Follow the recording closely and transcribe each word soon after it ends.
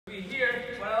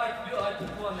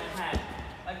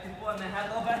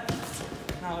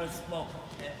it'll explode.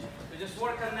 Okay? So just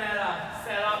work on that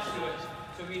setup to it.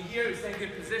 So we're here, we stay in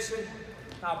good position.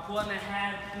 Now pull on the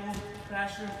hand, pull,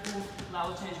 pressure, pull,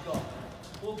 level change, go.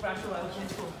 Pull, pressure, level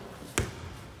change, go.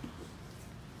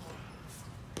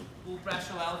 Pull,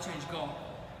 pressure, level change, go.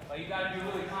 But you gotta be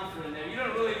really confident there. You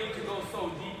don't really need to go so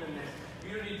deep in there.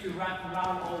 You don't need to wrap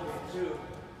around over too.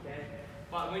 Okay?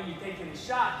 But when you're taking a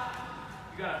shot,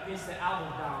 you gotta pinch the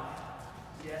elbow down.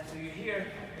 Yeah, so you're here,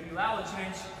 and you level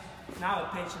change, now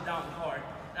it pinch it down hard.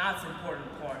 That's the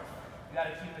important part. You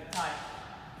gotta keep it tight.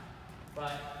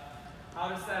 But how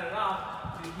to set it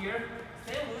up, you're here,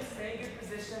 stay loose, stay in good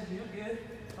position, you're good,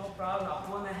 no problem. I'll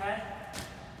pull in the head.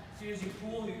 As soon as you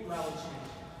pull, you level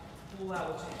change. Pull,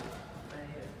 level change, right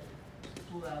here.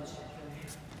 Pull, level change, right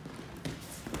here.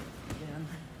 Again.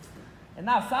 And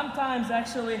now sometimes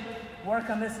actually work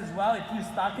on this as well. If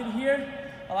you're stuck in here,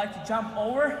 I like to jump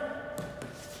over,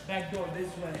 back door this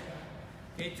way.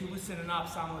 Okay, to loosen up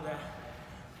some of that,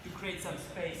 to create some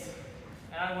space.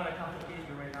 And I don't want to complicate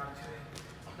you right now too.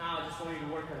 Now I just want you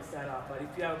to work on setup. But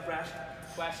if you have a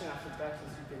question after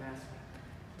breakfast, you can ask me.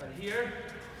 But here,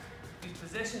 this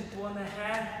position, pull in the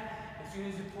head. As soon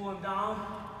as you pull him down,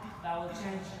 that will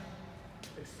change,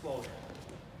 explode.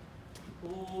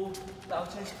 Pull, that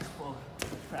will change, explode.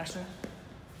 Pressure,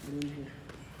 get in here.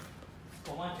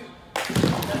 Go 1, 2. That's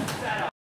the setup.